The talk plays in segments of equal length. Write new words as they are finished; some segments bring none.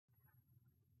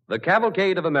The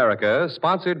Cavalcade of America,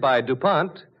 sponsored by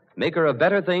DuPont, maker of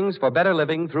better things for better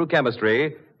living through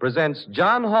chemistry, presents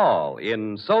John Hall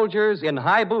in Soldiers in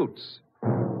High Boots.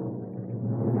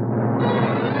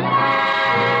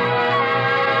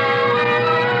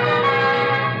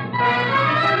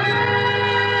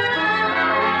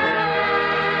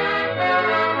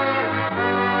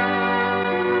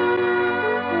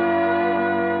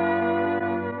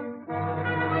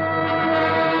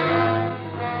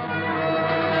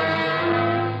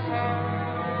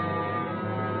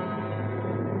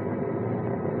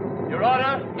 Your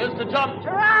order is to jump.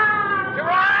 Gerard!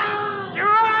 Gerard!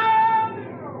 Gerard!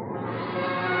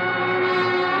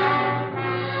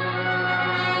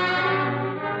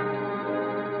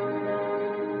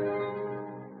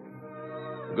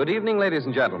 Good evening, ladies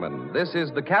and gentlemen. This is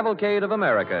the Cavalcade of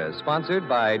America, sponsored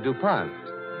by DuPont.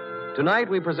 Tonight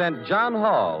we present John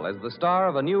Hall as the star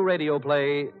of a new radio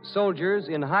play, Soldiers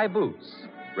in High Boots,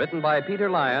 written by Peter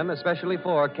Lyon, especially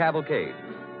for Cavalcade.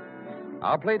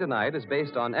 Our play tonight is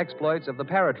based on exploits of the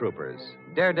paratroopers,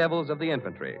 daredevils of the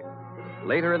infantry.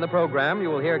 Later in the program, you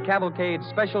will hear Cavalcade's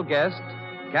special guest,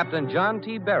 Captain John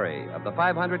T. Berry of the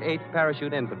 508th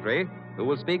Parachute Infantry, who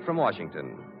will speak from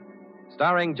Washington.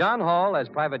 Starring John Hall as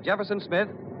Private Jefferson Smith,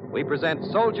 we present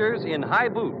Soldiers in High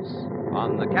Boots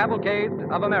on the Cavalcade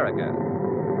of America.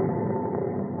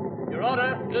 Your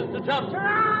order is to jump.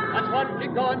 Gerard! That's one.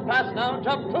 Keep going. Fast now.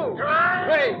 Jump 2,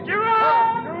 Gerard! 3,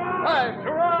 Gerard! 4, 5,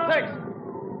 Gerard! 6.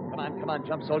 Come on,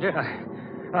 jump, soldier.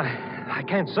 I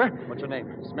can't, sir. What's your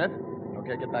name? Smith?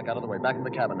 Okay, get back out of the way. Back in the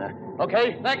cabin there.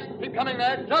 Okay, next. Keep coming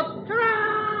there. Jump.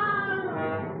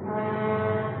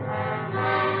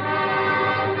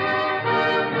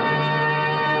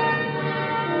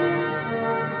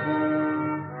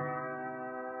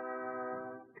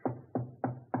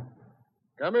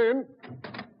 Come in.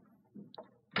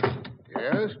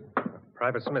 Yes?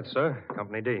 Private Smith, sir.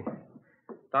 Company D.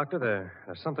 Doctor,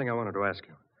 there's something I wanted to ask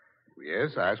you.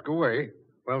 Yes, ask away.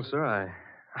 Well, sir,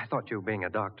 I thought you being a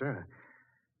doctor.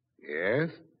 Yes?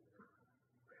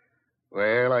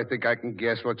 Well, I think I can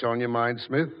guess what's on your mind,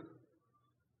 Smith.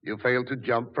 You failed to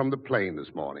jump from the plane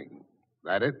this morning.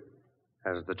 That it?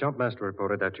 Has the jump master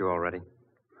reported that to you already?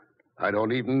 I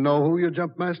don't even know who your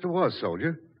jump master was,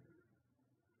 soldier.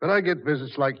 But I get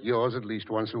visits like yours at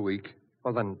least once a week.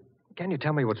 Well, then, can you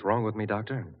tell me what's wrong with me,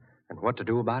 Doctor, and what to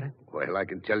do about it? Well, I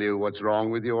can tell you what's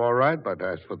wrong with you, all right, but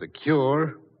as for the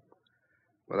cure,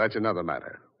 well, that's another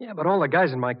matter. Yeah, but all the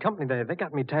guys in my company, they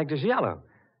got me tagged as yellow.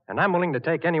 And I'm willing to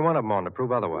take any one of them on to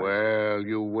prove otherwise. Well,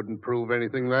 you wouldn't prove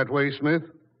anything that way, Smith?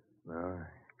 No, I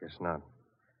guess not.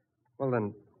 Well,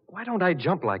 then, why don't I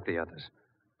jump like the others?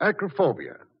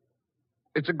 Acrophobia.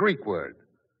 It's a Greek word.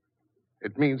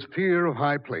 It means fear of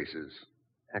high places.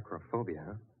 Acrophobia,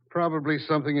 huh? Probably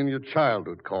something in your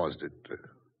childhood caused it.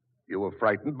 You were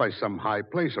frightened by some high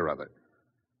place or other.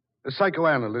 A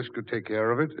psychoanalyst could take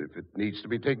care of it if it needs to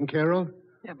be taken care of.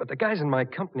 Yeah, but the guys in my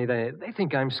company, they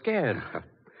think I'm scared.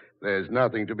 There's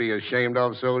nothing to be ashamed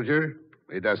of, soldier.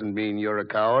 It doesn't mean you're a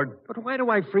coward. But why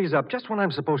do I freeze up just when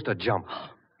I'm supposed to jump?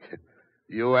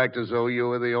 You act as though you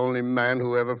were the only man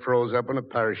who ever froze up in a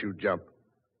parachute jump.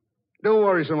 Don't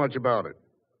worry so much about it.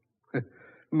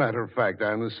 Matter of fact,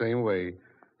 I'm the same way.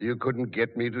 You couldn't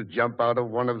get me to jump out of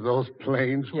one of those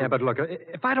planes. Yeah, but look,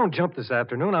 if I don't jump this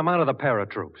afternoon, I'm out of the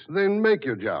paratroops. Then make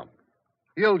your jump.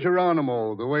 Yell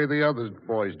Geronimo the way the other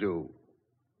boys do.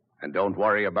 And don't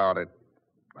worry about it.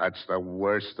 That's the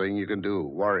worst thing you can do,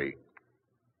 worry.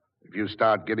 If you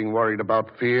start getting worried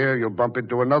about fear, you'll bump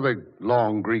into another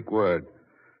long Greek word.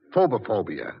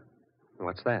 Phobophobia.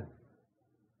 What's that?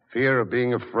 Fear of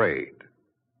being afraid.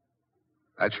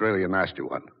 That's really a nasty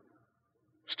one.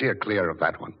 Steer clear of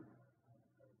that one.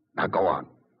 Now go on.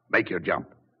 Make your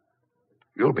jump.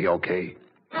 You'll be okay.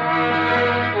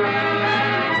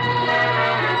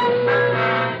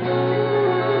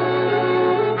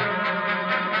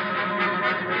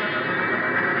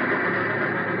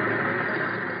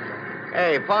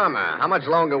 Hey, Farmer, how much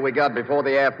longer we got before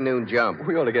the afternoon jump?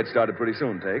 We ought to get started pretty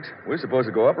soon, Tex. We're supposed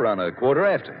to go up around a quarter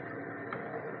after.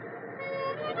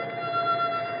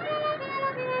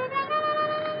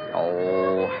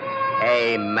 Oh,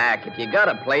 hey, Mac, if you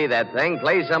gotta play that thing,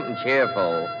 play something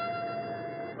cheerful.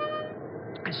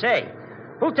 Say,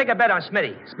 who'll take a bet on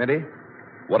Smitty? Smitty?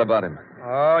 What about him?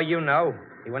 Oh, you know.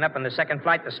 He went up on the second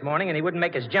flight this morning, and he wouldn't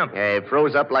make his jump. Hey, it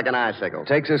froze up like an icicle.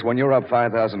 Texas, when you're up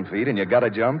 5,000 feet and you gotta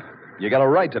jump, you got a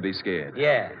right to be scared.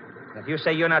 Yeah. If you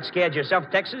say you're not scared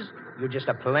yourself, Texas, you're just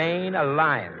a plain a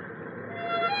lion.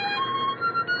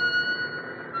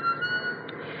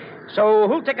 So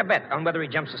who'll take a bet on whether he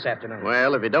jumps this afternoon?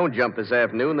 Well, if he don't jump this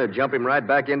afternoon, they'll jump him right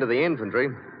back into the infantry.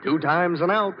 2 times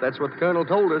and out. That's what the colonel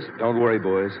told us. Don't worry,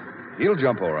 boys. He'll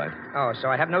jump all right. Oh, so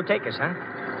I have no takers, huh?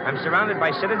 I'm surrounded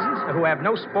by citizens who have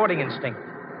no sporting instinct.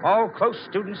 All close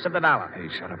students of the dollar. Hey,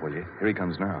 shut up, will you? Here he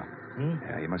comes now. Hmm?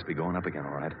 Yeah, he must be going up again,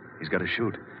 all right. He's got to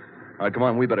shoot. All right, come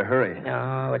on, we better hurry.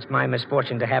 Oh, it's my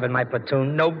misfortune to have in my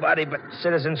platoon nobody but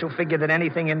citizens who figure that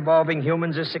anything involving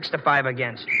humans is 6 to 5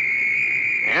 against.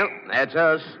 Well, that's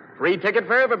us. Free ticket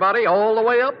for everybody, all the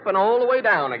way up and all the way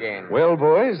down again. Well,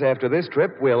 boys, after this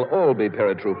trip, we'll all be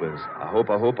paratroopers. I hope.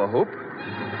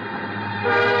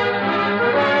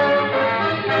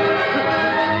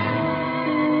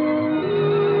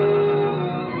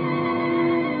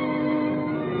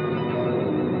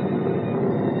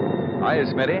 Hiya,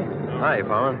 Smitty. Hi,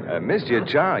 Farmer. Missed your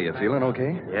chow. You feeling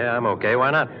okay? Yeah, I'm okay.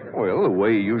 Why not? Well, the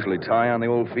way you usually tie on the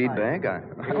old feed bag, I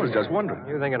was just wondering.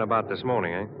 You thinking about this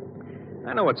morning, eh?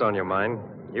 I know what's on your mind.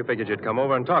 You figured you'd come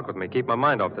over and talk with me, keep my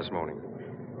mind off this morning.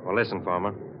 Well, listen,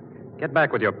 Farmer. Get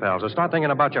back with your pals or start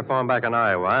thinking about your farm back in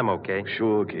Iowa. I'm okay.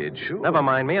 Sure, kid, sure. Never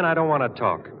mind me, and I don't want to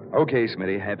talk. Okay,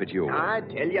 Smitty, have it your way. I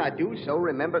tell you, I do so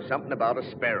remember something about a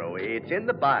sparrow. It's in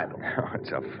the Bible. Oh,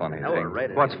 it's a funny Oh, I thing.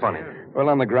 read it. What's funny? Well,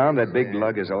 on the ground, that big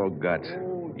lug is all guts.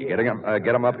 You get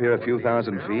him up here a few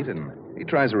thousand feet, and he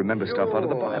tries to remember stuff out of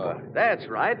the Bible. That's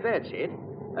right, that's it.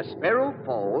 A sparrow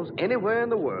falls anywhere in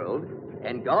the world,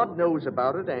 and God knows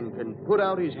about it and can put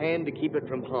out his hand to keep it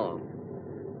from harm.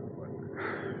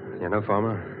 You know,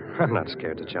 Farmer, I'm not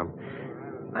scared to jump.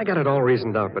 I got it all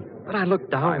reasoned out, but I look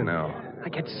down. I know. I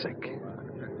get sick.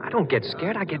 I don't get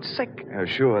scared, I get sick.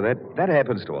 Sure, that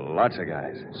happens to lots of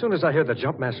guys. As soon as I hear the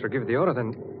jump master give the order,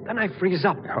 then I freeze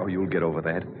up. Oh, you'll get over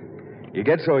that. You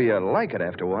get so you like it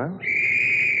after a while.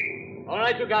 All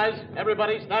right, you guys.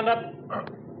 Everybody, stand up.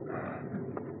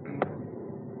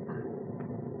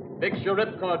 Fix your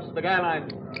ripcords to the guy line.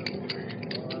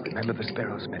 Remember the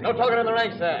sparrow, Smitty. No talking in the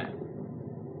ranks there.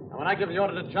 Now, when I give the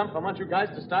order to jump, I want you guys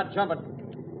to start jumping.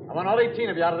 I want all 18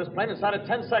 of you out of this plane inside of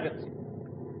 10 seconds.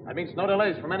 That means no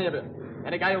delays from any of you.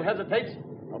 Any guy who hesitates,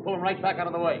 I'll pull him right back out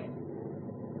of the way.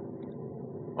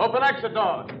 Open exit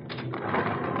door.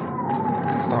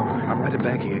 Oh, I'm right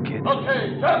back here, kid.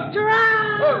 Okay, jump!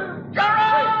 Gerard!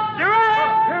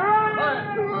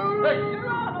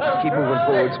 Keep moving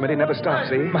forward, Smitty. Never stop,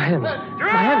 see? My hands,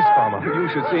 Farmer. You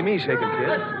should see me shaking,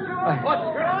 kid.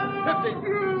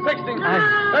 15, 16,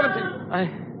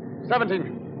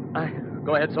 17.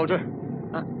 Go ahead, soldier.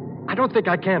 I don't think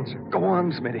I can, sir. Go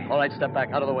on, Smitty. All right, step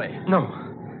back out of the way. No,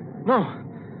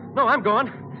 I'm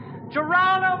going.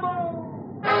 Geronimo!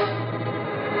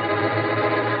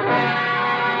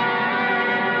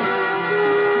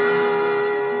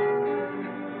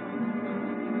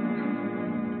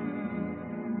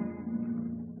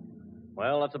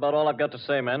 Well, that's about all I've got to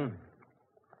say, men.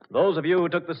 Those of you who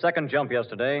took the second jump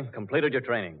yesterday completed your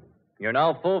training. You're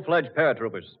now full-fledged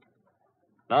paratroopers.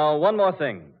 Now, one more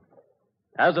thing.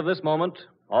 As of this moment,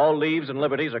 all leaves and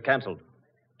liberties are canceled.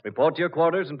 Report to your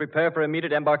quarters and prepare for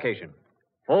immediate embarkation.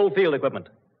 Full field equipment.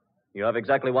 You have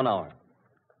exactly 1 hour.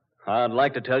 I'd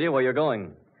like to tell you where you're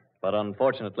going, but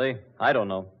unfortunately, I don't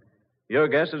know. Your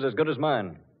guess is as good as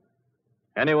mine.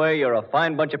 Anyway, you're a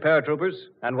fine bunch of paratroopers,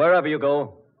 and wherever you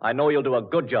go, I know you'll do a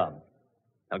good job.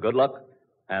 Now, good luck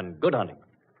and good hunting.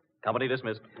 Company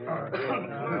dismissed.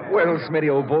 Well, Smitty,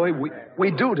 old boy,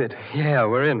 we doed it. Yeah,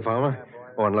 we're in, Farmer.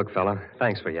 Oh, and look, fella,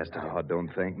 thanks for yesterday. Oh, don't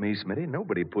thank me, Smitty.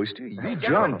 Nobody pushed you. You Gentlemen.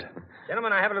 jumped.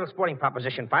 Gentlemen, I have a little sporting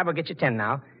proposition. 5 will get you 10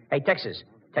 now. Hey, Texas,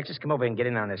 come over and get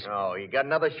in on this. Oh, you got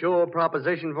another sure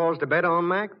proposition for us to bet on,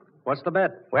 Mac? What's the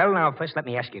bet? Well, now, first let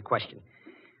me ask you a question.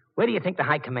 Where do you think the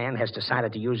High Command has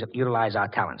decided to utilize our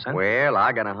talents, huh? Well,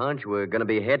 I got a hunch we're going to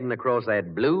be heading across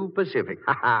that blue Pacific.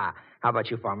 Ha ha. How about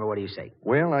you, Farmer? What do you say?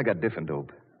 Well, I got different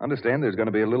dope. Understand there's going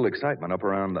to be a little excitement up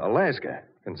around Alaska.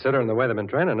 Considering the way they've been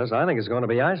training us, I think it's going to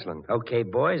be Iceland. Okay,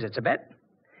 boys, it's a bet.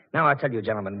 Now I'll tell you,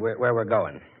 gentlemen, where we're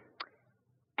going.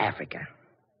 Africa.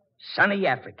 Sunny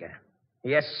Africa.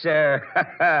 Yes, sir.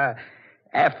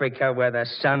 Africa, where the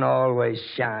sun always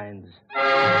shines.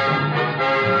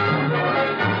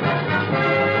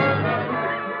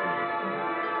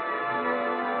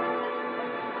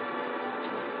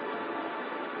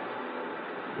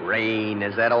 Rain.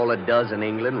 Is that all it does in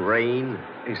England? Rain?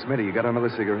 Hey, Smitty, you got another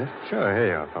cigarette? Sure, here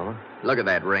you are, Farmer. Look at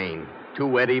that rain. Too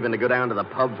wet even to go down to the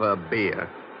pub for a beer.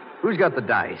 Who's got the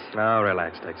dice? Now,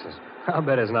 relax, Texas. I'll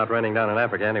bet it's not raining down in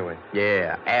Africa anyway.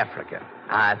 Yeah, Africa.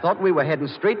 I thought we were heading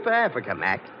straight for Africa,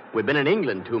 Mac. We've been in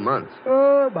England 2 months.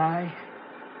 Oh, my.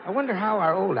 I wonder how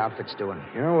our old outfit's doing.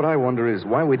 You know, what I wonder is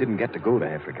why we didn't get to go to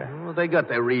Africa. Well, they got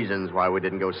their reasons why we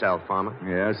didn't go south, Farmer.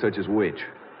 Yeah, such as which?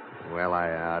 Well,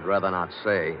 I'd rather not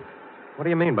say. What do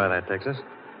you mean by that, Texas?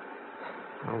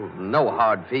 Oh, no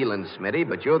hard feelings, Smitty,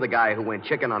 but you're the guy who went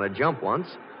chicken on a jump once.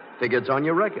 Figure it's on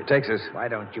your record. Texas. Why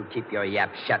don't you keep your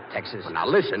yap shut, Texas? Well, now,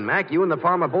 listen, Mac. You and the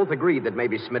farmer both agreed that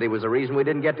maybe Smitty was the reason we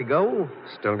didn't get to go.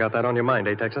 Still got that on your mind,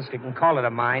 eh, Texas? You can call it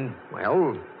a mine.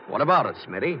 Well, what about it,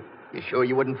 Smitty? You sure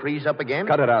you wouldn't freeze up again?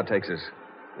 Cut it out, Texas.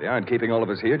 They aren't keeping all of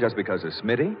us here just because of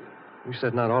Smitty. You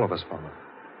said not all of us, farmer.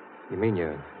 You mean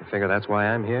you figure that's why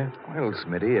I'm here? Well,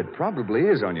 Smitty, it probably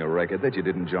is on your record that you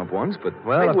didn't jump once, but...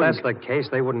 Well, if wouldn't... that's the case,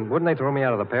 wouldn't they throw me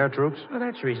out of the paratroops? Well,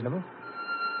 that's reasonable.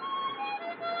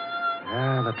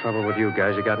 Ah, the trouble with you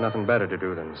guys, you got nothing better to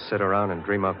do than sit around and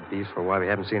dream up beefs for why we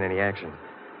haven't seen any action.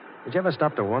 Did you ever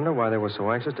stop to wonder why they were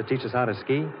so anxious to teach us how to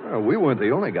ski? Well, we weren't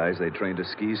the only guys they trained to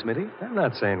ski, Smitty. I'm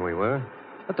not saying we were.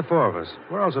 But the four of us,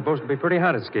 we're all supposed to be pretty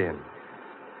hot at skiing.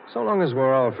 So long as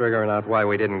we're all figuring out why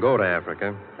we didn't go to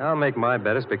Africa, I'll make my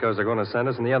bet it's because they're going to send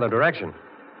us in the other direction.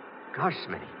 Gosh,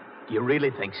 Smitty, do you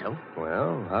really think so?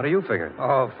 Well, how do you figure?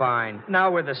 Oh, fine. Now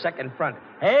we're the second front.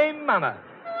 Hey, Mama.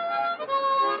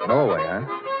 Norway, huh?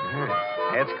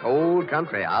 It's cold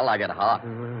country. I like it hot.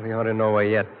 We aren't in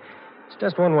Norway yet. It's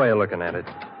just one way of looking at it.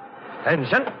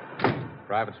 Attention.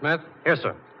 Private Smith? Yes,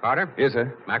 sir. Carter? Yes,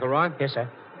 sir. McElroy? Yes, sir.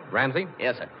 Ramsey?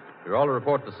 Yes, sir. You're all to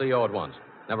report to the CO at once.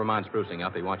 Never mind sprucing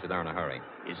up. He wants you there in a hurry.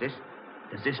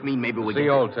 Does this mean maybe we The can...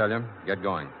 CO will tell you. Get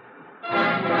going.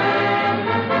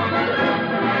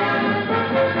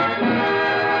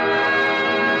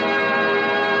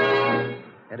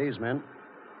 At ease, men.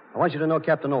 I want you to know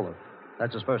Captain Olaf.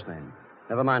 That's his first name.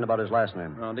 Never mind about his last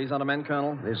name. These are the men,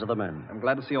 Colonel. These are the men. I'm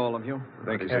glad to see all of you.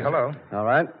 Thank you, sir. Hello. All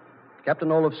right.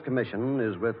 Captain Olaf's commission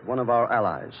is with one of our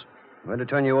allies. I'm going to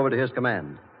turn you over to his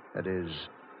command. That is,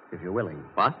 if you're willing.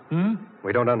 What?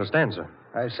 We don't understand, sir.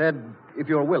 I said, if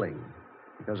you're willing,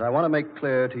 because I want to make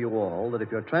clear to you all that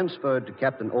if you're transferred to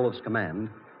Captain Olaf's command,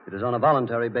 it is on a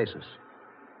voluntary basis.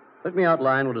 Let me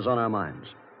outline what is on our minds.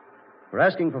 We're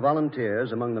asking for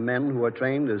volunteers among the men who are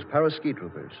trained as paraski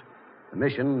troopers. The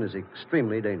mission is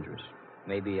extremely dangerous.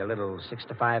 Maybe a little 6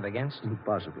 to 5 against?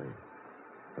 Possibly.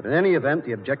 But in any event,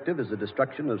 the objective is the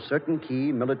destruction of certain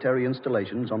key military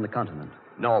installations on the continent.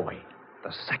 Norway.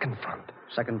 The second front.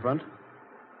 Second front?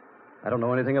 I don't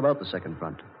know anything about the second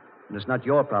front. And it's not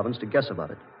your province to guess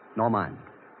about it, nor mine.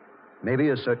 Maybe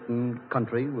a certain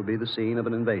country will be the scene of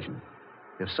an invasion.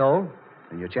 If so,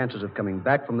 then your chances of coming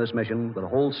back from this mission with a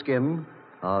whole skin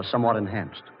are somewhat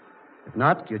enhanced. If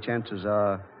not, your chances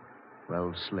are,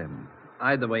 well, slim.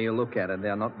 Either way you look at it,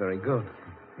 they're not very good.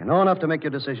 You know enough to make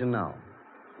your decision now.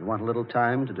 You want a little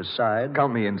time to decide?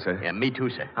 Count me in, sir. Yeah, me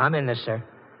too, sir. I'm in this, sir.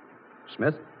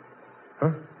 Smith? Huh?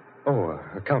 Oh,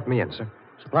 count me in, sir.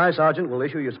 Supply sergeant will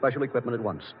issue your special equipment at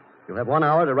once. You'll have 1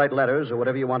 hour to write letters or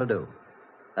whatever you want to do.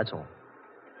 That's all.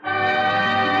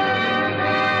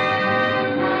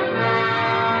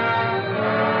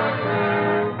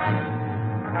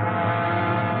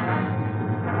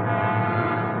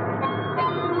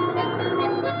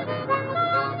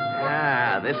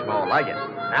 This more like it.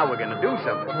 Now we're going to do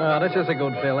something. This is a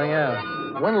good feeling, yeah.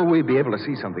 When will we be able to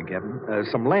see something, Captain?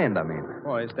 Some land, I mean.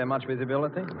 Oh, is there much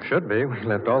visibility? Should be. We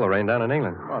left all the rain down in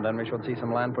England. Well, then we should see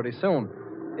some land pretty soon,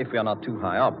 if we are not too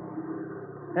high up.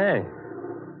 Hey.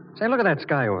 Say, look at that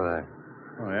sky over there.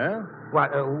 Oh, yeah?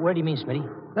 What? Where do you mean, Smitty?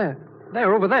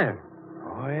 There, over there.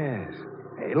 Oh, yes.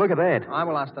 Hey, look at that. I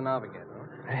will ask the navigator.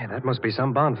 Hey, that must be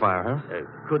some bonfire,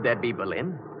 huh? Could that be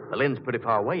Berlin? Berlin's pretty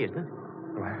far away, isn't it?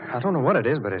 Well, I don't know what it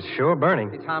is, but it's sure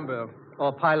burning. It's Hamburg.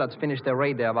 Our pilots finished their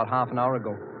raid there about half an hour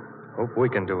ago. Hope we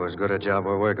can do as good a job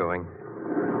where we're going.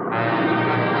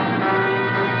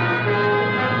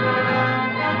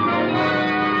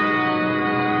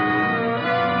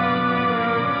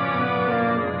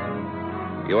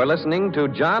 You are listening to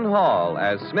John Hall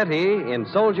as Smitty in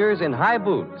Soldiers in High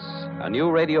Boots, a new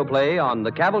radio play on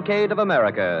the Cavalcade of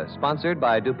America, sponsored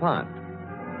by DuPont.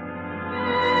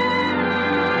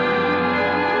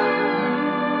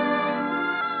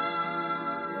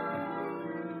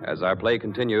 As our play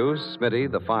continues,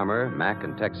 Smitty, the farmer, Mac,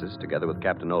 and Texas, together with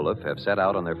Captain Olaf, have set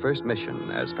out on their first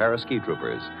mission as paraski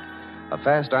troopers. A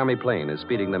fast army plane is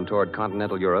speeding them toward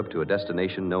continental Europe to a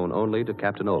destination known only to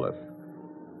Captain Olaf.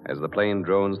 As the plane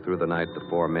drones through the night, the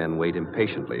four men wait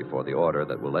impatiently for the order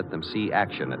that will let them see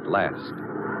action at last.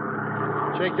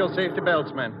 Check your safety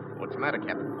belts, men. What's the matter,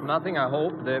 Captain? Nothing, I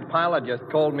hope. The pilot just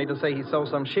called me to say he saw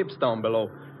some ships down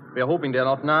below. We're hoping they're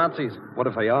not Nazis. What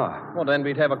if they are? Well, then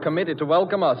we'd have a committee to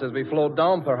welcome us as we float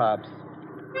down, perhaps.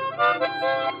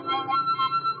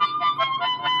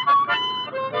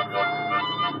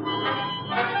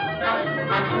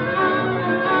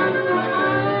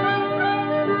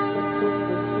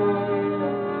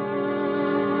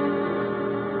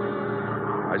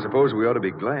 suppose we ought to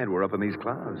be glad we're up in these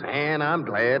clouds. Man, I'm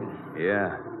glad.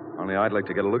 Yeah. Only I'd like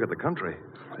to get a look at the country.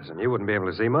 Listen, you wouldn't be able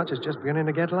to see much. It's just beginning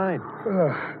to get light.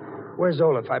 Where's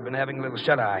Olaf? I've been having a little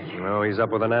shut-eye. No, he's up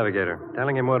with the navigator.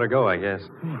 Telling him where to go, I guess.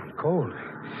 Cold.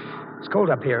 It's cold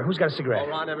up here. Who's got a cigarette? All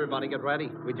right, everybody, get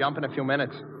ready. We jump in a few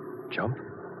minutes. Jump?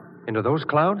 Into those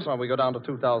clouds? Well, we go down to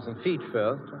 2,000 feet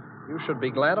first. You should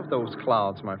be glad of those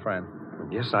clouds, my friend.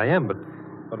 Yes, I am, but...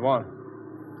 But what?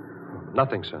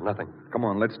 Nothing, sir, nothing. Come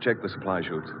on, let's check the supply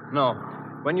chutes. No.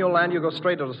 When you land, you go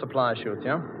straight to the supply chute,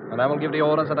 yeah? And I will give the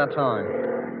orders at that time.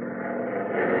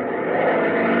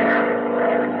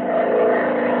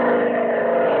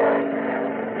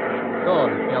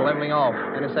 Good. You're leveling off.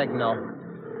 In a second now.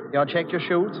 You check your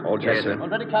chutes? All checked, sir.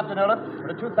 Already, Captain Olaf. For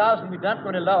the 2,000, we don't go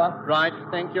any lower. Right,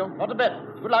 thank you. Not a bit.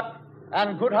 Good luck.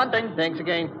 And good hunting. Thanks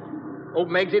again.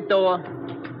 Open exit door.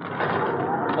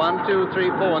 1, 2, 3,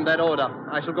 4 in that order.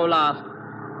 I shall go last.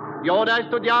 Your order is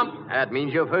to jump. That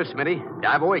means you're first, Smitty.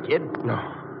 Dive away, kid.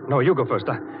 No, you go first.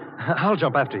 I'll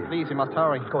jump after you. Please, you must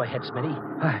hurry. Go ahead, Smitty.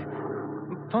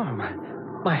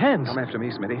 My hands. Come after me,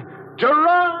 Smitty.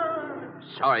 Gerard!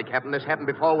 Sorry, Captain. This happened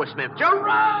before with Smith.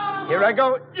 Gerard! Here I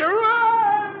go.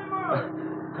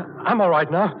 I'm all right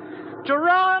now.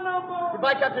 Geronimo!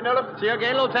 Goodbye, Captain Olaf. See you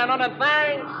again, Lieutenant, and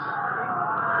thanks.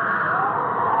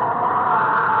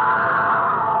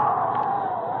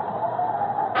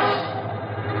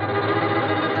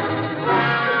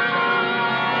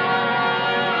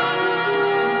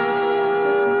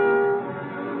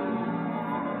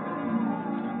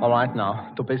 All right,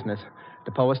 now, to business.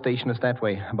 The power station is that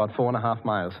way, about 4.5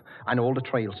 miles. I know all the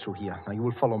trails through here. Now, you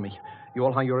will follow me. You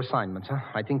all have your assignments, huh?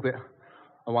 I think we're...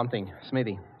 Oh, one thing.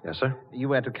 Smitty. Yes, sir? You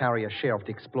were to carry a share of the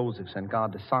explosives and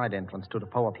guard the side entrance to the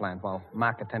power plant while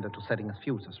Mac attended to setting his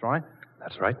fuses, right?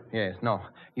 That's right. Yes, no.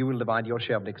 You will divide your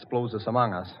share of the explosives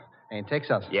among us. And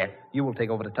Texas? Yeah. You will take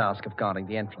over the task of guarding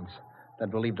the entrance.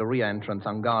 That will leave the rear entrance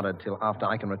unguarded till after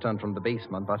I can return from the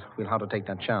basement, but we'll have to take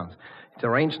that chance. It's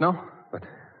arranged, no?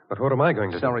 But what am I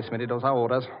going to do? Sorry, Smitty, those are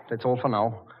orders. That's all for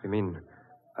now. You mean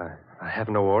I have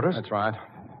no orders? That's right.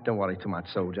 Don't worry too much,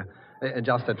 soldier.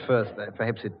 Just at first,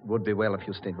 perhaps it would be well if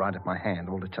you stayed right at my hand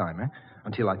all the time, eh?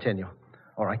 Until I tell you.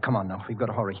 All right, come on now. We've got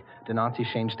to hurry. The Nazis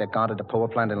changed their guard at the power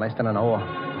plant in less than an hour.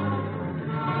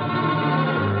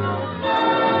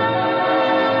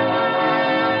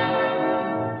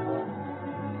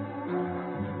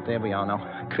 There we are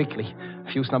now. Quickly.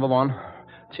 Fuse number 1.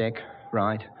 Check.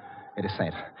 Right. It is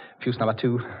set. Fuse number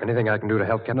 2. Anything I can do to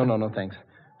help, Captain? No, thanks.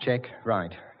 Check.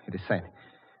 Right. It is set.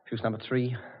 Fuse number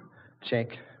 3.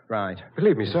 Check. Right.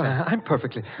 Believe me, sir, I'm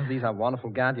perfectly... These are wonderful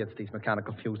gadgets, these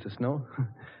mechanical fuses, no?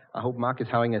 I hope Mark is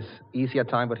having as easy a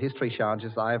time with history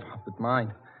charges as I have with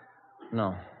mine.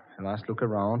 No. The last look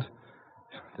around.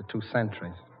 The 2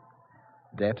 sentries.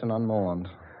 Dead and unmourned.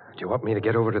 Do you want me to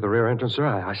get over to the rear entrance, sir?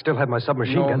 I still have my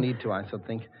submachine gun. No need to, I should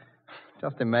think.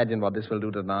 Just imagine what this will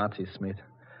do to the Nazis, Smith.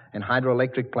 An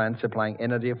hydroelectric plant supplying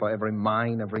energy for every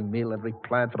mine, every mill, every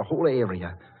plant for the whole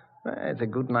area. It's a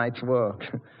good night's work.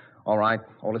 All right,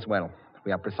 all is well.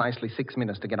 We have precisely 6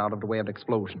 minutes to get out of the way of the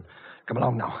explosion. Come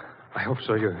along now. I hope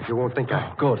so. You won't think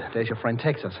I... Good. There's your friend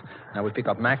Texas. Now we pick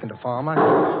up Mac and the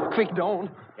farmer. Quick,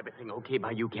 don't. Everything okay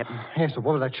by you, Captain? Yes, so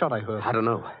what was that shot I heard? I don't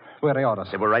know. Where are the orders?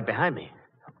 They were right behind me.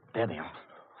 There they are.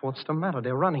 What's the matter?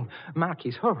 They're running. Mac,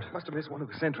 he's hurt. Must have missed one of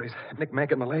the sentries. Nick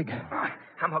Mac in the leg.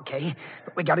 I'm okay,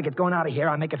 but we got to get going out of here.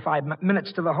 I'll make it 5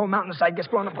 minutes till the whole mountainside gets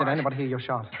blown apart. Did anybody hear your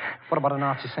shot? What about a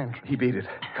Nazi sentry? He beat it.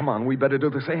 Come on, we better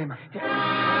do the same.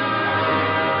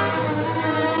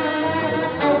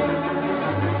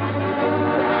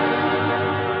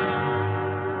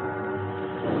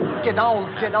 Get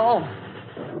down.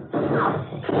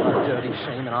 What a dirty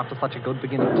shame, and after such a good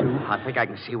beginning, too. I think I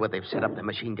can see where they've set up the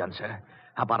machine gun, sir.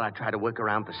 How about I try to work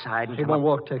around the side and It won't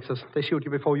work, Texas. They shoot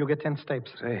you before you get 10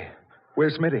 steps. Say,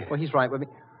 where's Smitty? Well, he's right with me.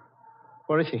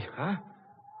 Where is he? Huh?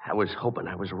 I was hoping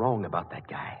I was wrong about that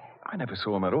guy. I never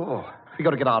saw him at all. We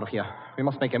got to get out of here. We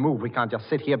must make a move. We can't just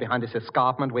sit here behind this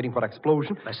escarpment waiting for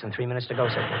explosion. Less than 3 minutes to go,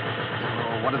 sir.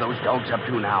 Oh, what are those dogs up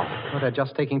to now? Well, they're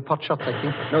just taking pot shots, I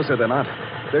think. No, sir, they're not.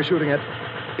 They're shooting at...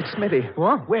 It's Smitty.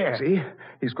 What? Where? See?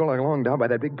 He's crawling along down by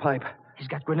that big pipe. He's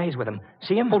got grenades with him.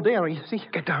 See him? Oh, there he is. See?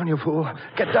 Get down, you fool.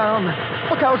 Get down.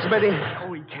 Look out, Smitty.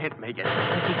 Oh, he can't make it.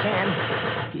 If he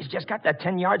can. He's just got that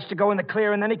 10 yards to go in the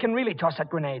clear, and then he can really toss that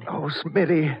grenade. Oh,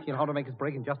 Smitty. He'll have to make his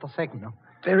break in just a second now.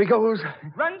 There he goes.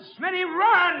 Run, Smitty,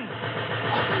 run!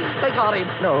 They got him.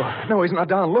 No, he's not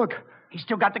down. Look. He's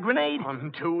still got the grenade.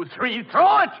 1, 2, 3,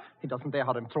 throw it! He doesn't dare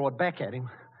have him throw it back at him.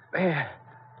 There.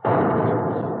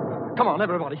 Come on,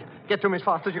 everybody. Get to him as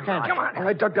fast as you can. Come on. All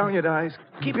right, duck down, you guys.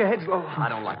 Keep your heads low. I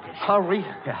don't like this. Hurry.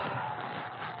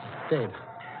 dead.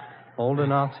 All the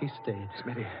Nazis dead.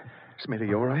 Smitty,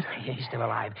 you all right? He's still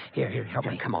alive. Here, help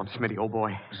me. Come on, Smitty, old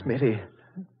boy. Smitty.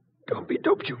 Don't be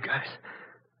doped, you guys.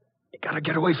 You gotta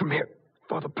get away from here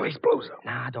before the place blows up.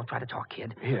 Nah, don't try to talk,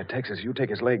 kid. Here, Texas, you take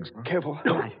his legs. Careful.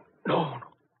 No.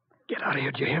 Get out of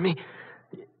here, do you hear me?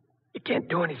 You can't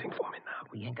do anything for me now.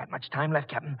 We ain't got much time left,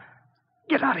 Captain.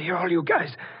 Get out of here, all you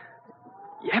guys.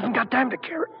 You haven't got time to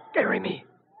carry me.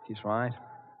 He's right.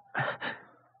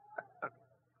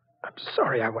 I'm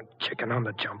sorry I went chicken on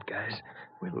the jump, guys.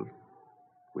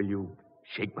 Will you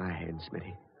shake my hand,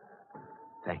 Smitty?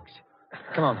 Thanks.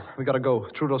 Come on, we gotta go.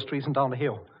 Through those trees and down the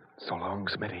hill. So long,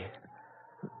 Smitty.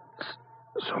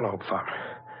 So long, Farmer.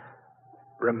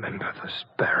 Remember the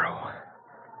sparrow.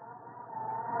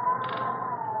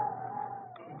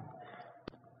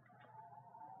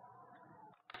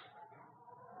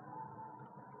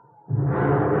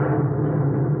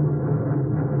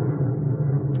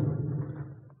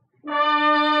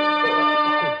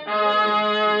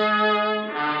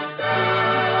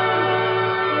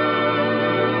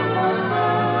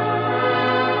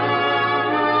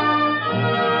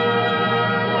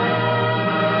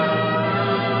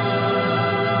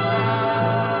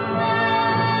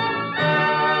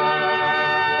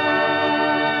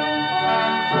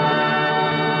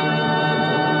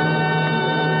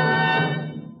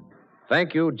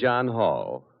 Thank you, John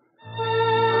Hall.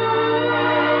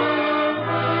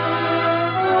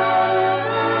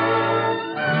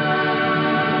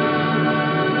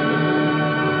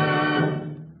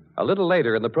 A little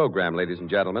later in the program, ladies and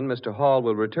gentlemen, Mr. Hall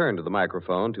will return to the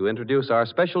microphone to introduce our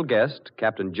special guest,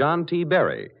 Captain John T.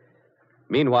 Berry.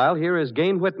 Meanwhile, here is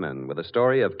Gain Whitman with a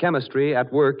story of chemistry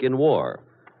at work in war.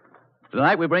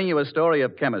 Tonight we bring you a story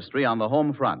of chemistry on the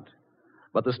home front.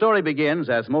 But the story begins,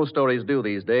 as most stories do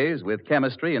these days, with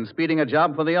chemistry and speeding a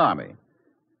job for the Army.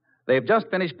 They've just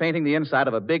finished painting the inside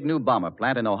of a big new bomber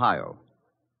plant in Ohio.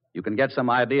 You can get some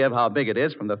idea of how big it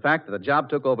is from the fact that the job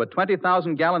took over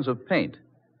 20,000 gallons of paint.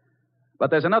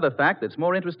 But there's another fact that's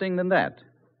more interesting than that.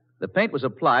 The paint was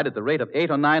applied at the rate of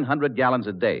 800 or 900 gallons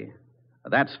a day.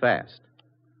 That's fast.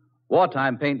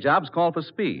 Wartime paint jobs call for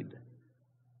speed.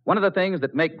 One of the things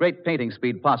that make great painting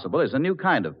speed possible is a new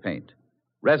kind of paint.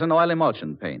 Resin oil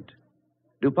emulsion paint.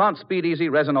 DuPont Speed Easy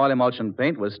resin oil emulsion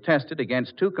paint was tested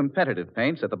against two competitive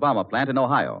paints at the bomber plant in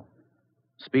Ohio.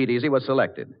 Speed Easy was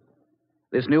selected.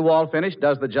 This new wall finish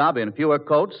does the job in fewer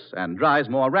coats and dries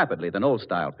more rapidly than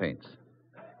old-style paints.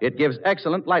 It gives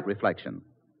excellent light reflection.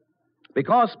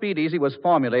 Because Speed Easy was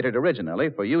formulated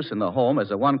originally for use in the home as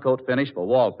a one-coat finish for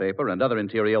wallpaper and other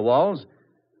interior walls,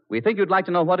 we think you'd like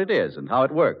to know what it is and how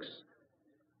it works.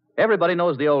 Everybody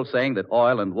knows the old saying that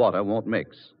oil and water won't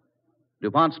mix.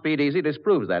 DuPont Speed Easy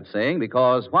disproves that saying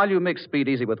because while you mix Speed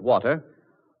Easy with water,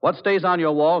 what stays on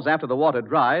your walls after the water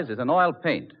dries is an oil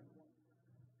paint.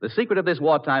 The secret of this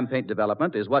wartime paint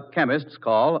development is what chemists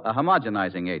call a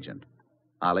homogenizing agent.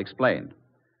 I'll explain.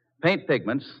 Paint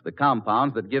pigments, the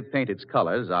compounds that give paint its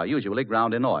colors, are usually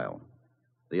ground in oil.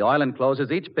 The oil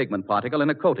encloses each pigment particle in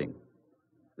a coating.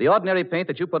 The ordinary paint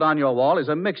that you put on your wall is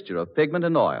a mixture of pigment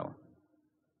and oil.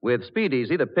 With Speed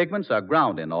Easy, the pigments are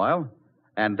ground in oil,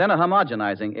 and then a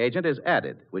homogenizing agent is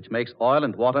added, which makes oil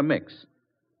and water mix.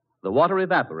 The water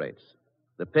evaporates.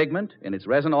 The pigment, in its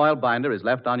resin oil binder, is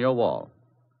left on your wall.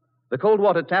 The cold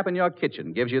water tap in your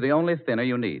kitchen gives you the only thinner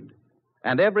you need.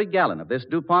 And every gallon of this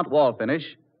DuPont wall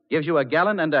finish gives you 1.5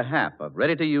 gallons of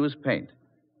ready-to-use paint,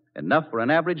 enough for an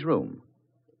average room.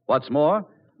 What's more,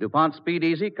 DuPont Speed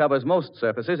Easy covers most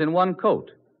surfaces in one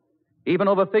coat, even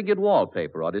over figured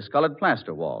wallpaper or discolored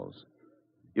plaster walls.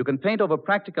 You can paint over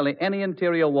practically any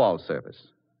interior wall surface.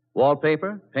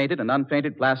 Wallpaper, painted and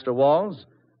unpainted plaster walls,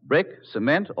 brick,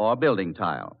 cement, or building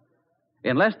tile.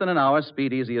 In less than an hour,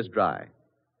 Speed Easy is dry.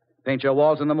 Paint your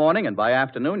walls in the morning, and by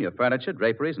afternoon, your furniture,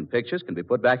 draperies, and pictures can be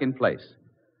put back in place.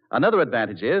 Another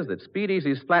advantage is that Speed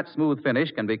Easy's flat, smooth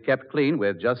finish can be kept clean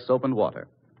with just soap and water.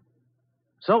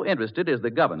 So interested is the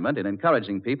government in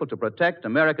encouraging people to protect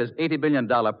America's $80 billion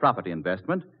property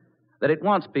investment that it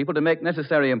wants people to make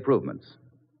necessary improvements,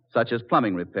 such as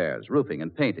plumbing repairs, roofing,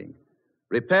 and painting.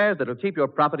 Repairs that will keep your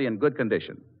property in good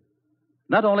condition.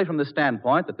 Not only from the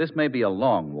standpoint that this may be a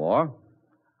long war,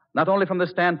 not only from the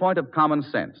standpoint of common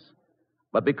sense,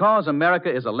 but because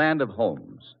America is a land of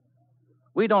homes.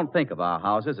 We don't think of our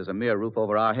houses as a mere roof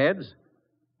over our heads.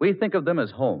 We think of them as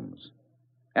homes.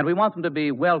 And we want them to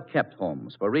be well-kept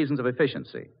homes for reasons of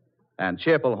efficiency, and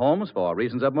cheerful homes for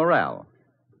reasons of morale.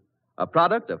 A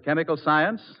product of chemical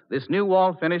science, this new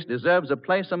wall finish deserves a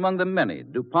place among the many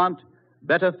DuPont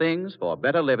better things for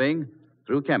better living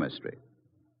through chemistry.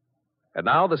 And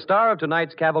now, the star of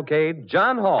tonight's cavalcade,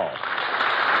 John Hall.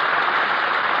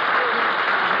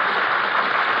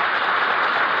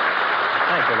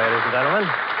 you, ladies and gentlemen.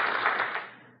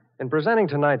 In presenting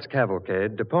tonight's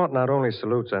cavalcade, DuPont not only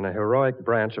salutes an heroic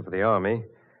branch of the Army,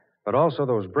 but also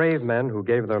those brave men who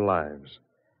gave their lives.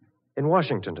 In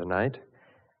Washington tonight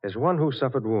is one who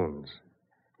suffered wounds.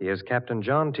 He is Captain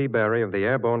John T. Barry of the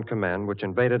Airborne Command, which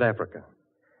invaded Africa.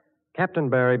 Captain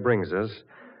Barry brings us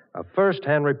a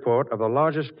first-hand report of the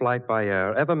largest flight by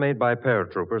air ever made by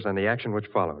paratroopers and the action which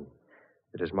followed.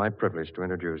 It is my privilege to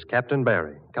introduce Captain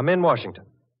Barry. Come in, Washington.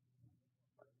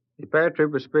 The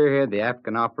paratroopers spearheaded the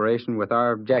African operation with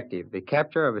our objective, the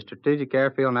capture of a strategic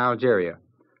airfield in Algeria.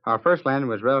 Our first landing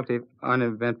was relatively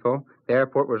uneventful. The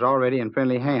airport was already in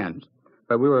friendly hands.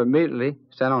 But we were immediately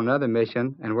sent on another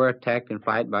mission and were attacked in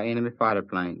flight by enemy fighter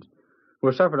planes.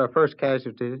 We suffered our first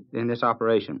casualty in this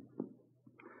operation.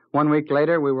 1 week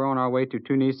later, we were on our way to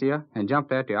Tunisia and jumped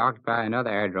there to occupy another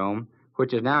aerodrome,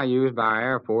 which is now used by our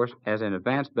Air Force as an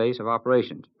advanced base of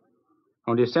operations.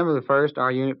 On December the 1st,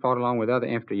 our unit fought along with other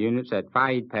infantry units at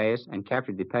Faid Pass and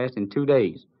captured the pass in 2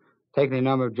 days, taking a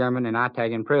number of German and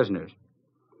Italian prisoners.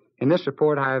 In this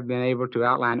report, I have been able to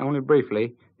outline only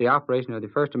briefly the operation of the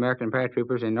first American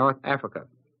paratroopers in North Africa.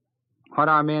 What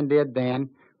our men did then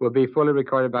will be fully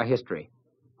recorded by history.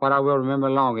 What I will remember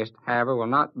longest, however, will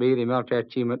not be the military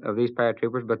achievement of these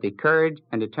paratroopers, but the courage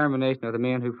and determination of the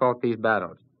men who fought these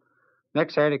battles.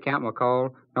 Next Saturday, Camp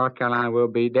McCall, North Carolina, will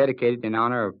be dedicated in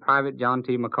honor of Private John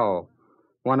T. McCall,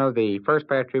 one of the first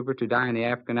paratroopers to die in the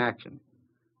African action.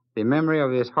 The memory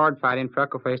of this hard-fighting,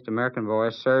 freckle-faced American boy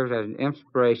serves as an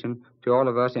inspiration to all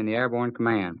of us in the Airborne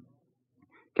Command.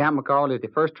 Camp McCall is the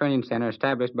first training center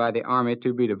established by the Army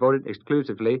to be devoted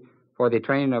exclusively for the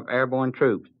training of airborne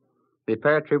troops. The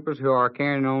paratroopers who are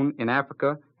carrying on in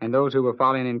Africa and those who will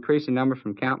follow in increasing numbers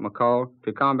from Camp McCall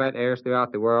to combat areas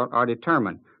throughout the world are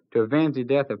determined to avenge the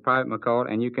death of Private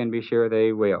McCall, and you can be sure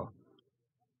they will.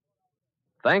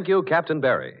 Thank you, Captain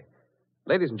Barry.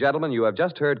 Ladies and gentlemen, you have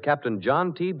just heard Captain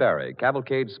John T. Barry,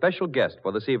 Cavalcade's special guest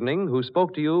for this evening, who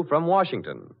spoke to you from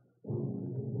Washington.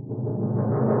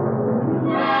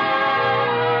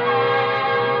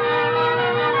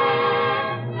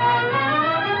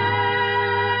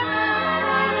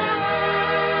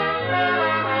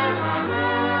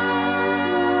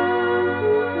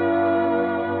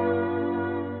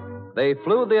 They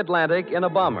flew the Atlantic in a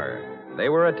bomber. They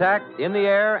were attacked in the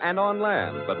air and on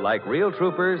land, but like real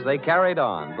troopers, they carried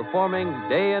on, performing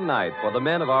day and night for the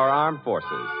men of our armed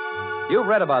forces. You've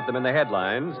read about them in the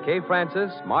headlines: Kay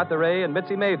Francis, Martha Ray, and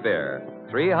Mitzi Mayfair,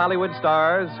 3 Hollywood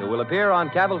stars who will appear on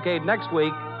Cavalcade next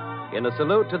week in a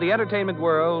salute to the entertainment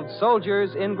world,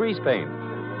 Soldiers in Grease Paint.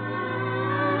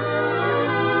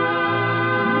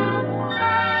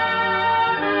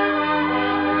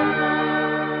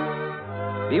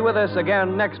 Be with us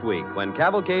again next week when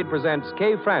Cavalcade presents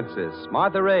Kay Francis,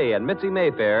 Martha Ray, and Mitzi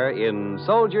Mayfair in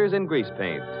Soldiers in Grease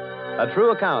Paint, a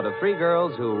true account of 3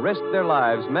 girls who risked their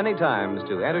lives many times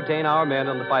to entertain our men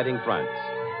on the fighting fronts.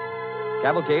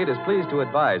 Cavalcade is pleased to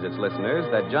advise its listeners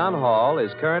that John Hall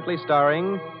is currently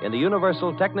starring in the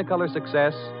Universal Technicolor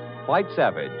success, White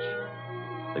Savage.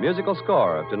 The musical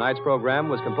score of tonight's program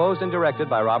was composed and directed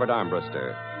by Robert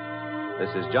Armbruster.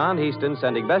 This is John Heaston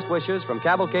sending best wishes from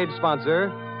Cavalcade's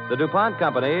sponsor, the DuPont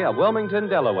Company of Wilmington,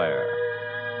 Delaware.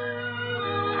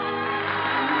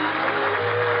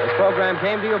 This program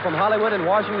came to you from Hollywood and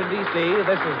Washington, D.C.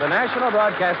 This is the National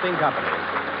Broadcasting Company.